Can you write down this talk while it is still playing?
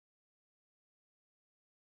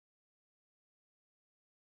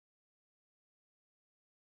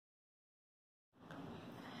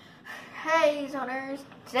Hey zoners,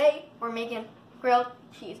 today we're making grilled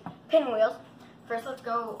cheese pinwheels. First, let's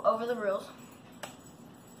go over the rules.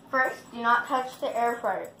 First, do not touch the air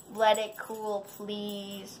fryer. Let it cool,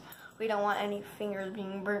 please. We don't want any fingers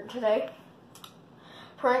being burnt today.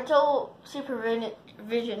 Parental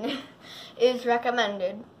supervision is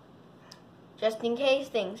recommended, just in case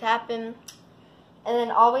things happen. And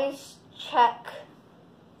then always check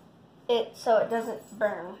it so it doesn't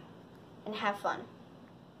burn, and have fun.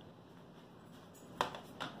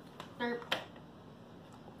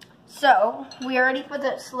 So, we already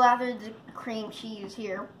slathered the cream cheese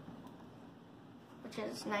here, which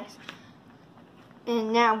is nice.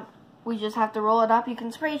 And now we just have to roll it up. You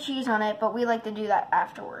can spray cheese on it, but we like to do that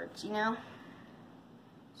afterwards, you know?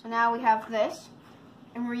 So now we have this,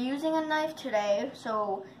 and we're using a knife today.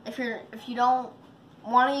 So if you don't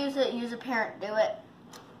want to use it, use a parent, do it,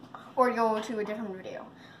 or go to a different video.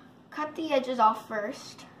 Cut the edges off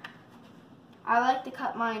first. I like to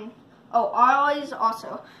cut mine. Oh,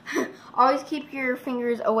 always keep your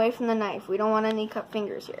fingers away from the knife. We don't want any cut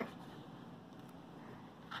fingers here.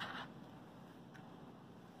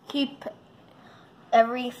 Keep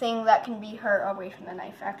everything that can be hurt away from the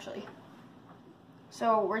knife, actually.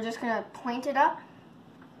 So we're just gonna point it up,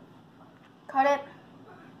 cut it.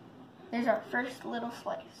 There's our first little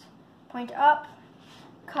slice. Point up,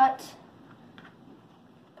 cut,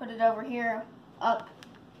 put it over here, up,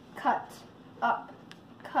 cut, up,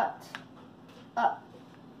 cut, up,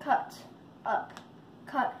 cut, up,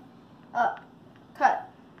 cut, up, cut.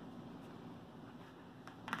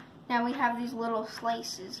 Now we have these little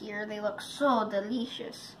slices here. They look so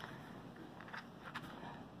delicious.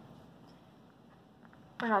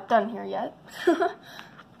 We're not done here yet.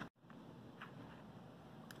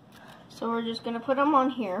 So we're just gonna put them on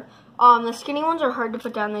here. The skinny ones are hard to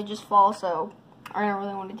put down. They just fall, so I don't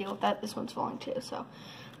really want to deal with that. This one's falling too, so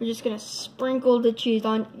we're just gonna sprinkle the cheese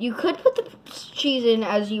on. You could put the cheese in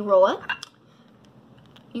as you roll it.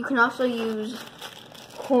 You can also use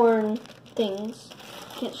corn things.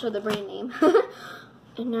 Can't show the brand name.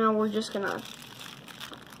 And now we're just gonna.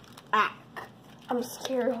 I'm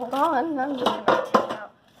scared. Hold on. I'm just gonna take it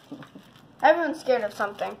out. Everyone's scared of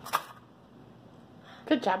something.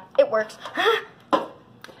 Good job. It works.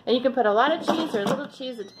 And you can put a lot of cheese or a little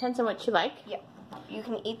cheese. It depends on what you like. Yep. You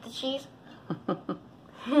can eat the cheese.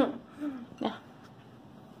 Yeah.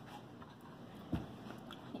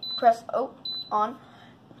 Press on.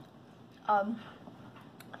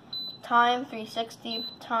 Time 360.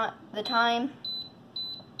 The time.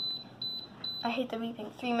 I hate the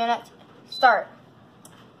beeping. 3 minutes. Start.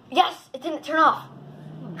 Yes, it didn't turn off.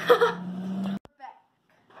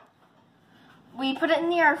 We put it in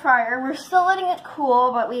the air fryer. We're still letting it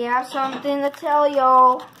cool, but we have something to tell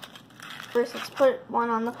y'all. First, let's put one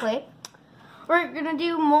on the plate. We're gonna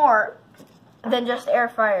do more than just air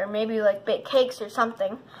fryer. Maybe like bake cakes or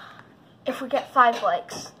something. If we get 5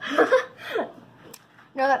 likes.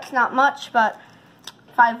 No, that's not much, but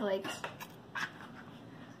 5 likes.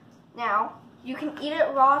 Now, you can eat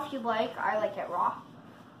it raw if you like. I like it raw.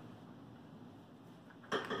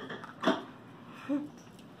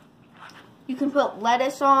 You can put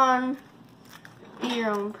lettuce on. Be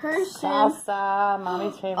your own person. Salsa,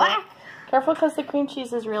 mommy's favorite. Careful, because the cream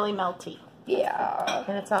cheese is really melty. Yeah.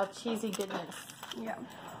 And it's all cheesy goodness. Yeah.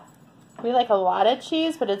 We like a lot of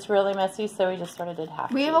cheese, but it's really messy, so we just sort of did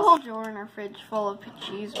half. We have a whole drawer in our fridge full of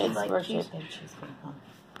cheese. We're big cheese people.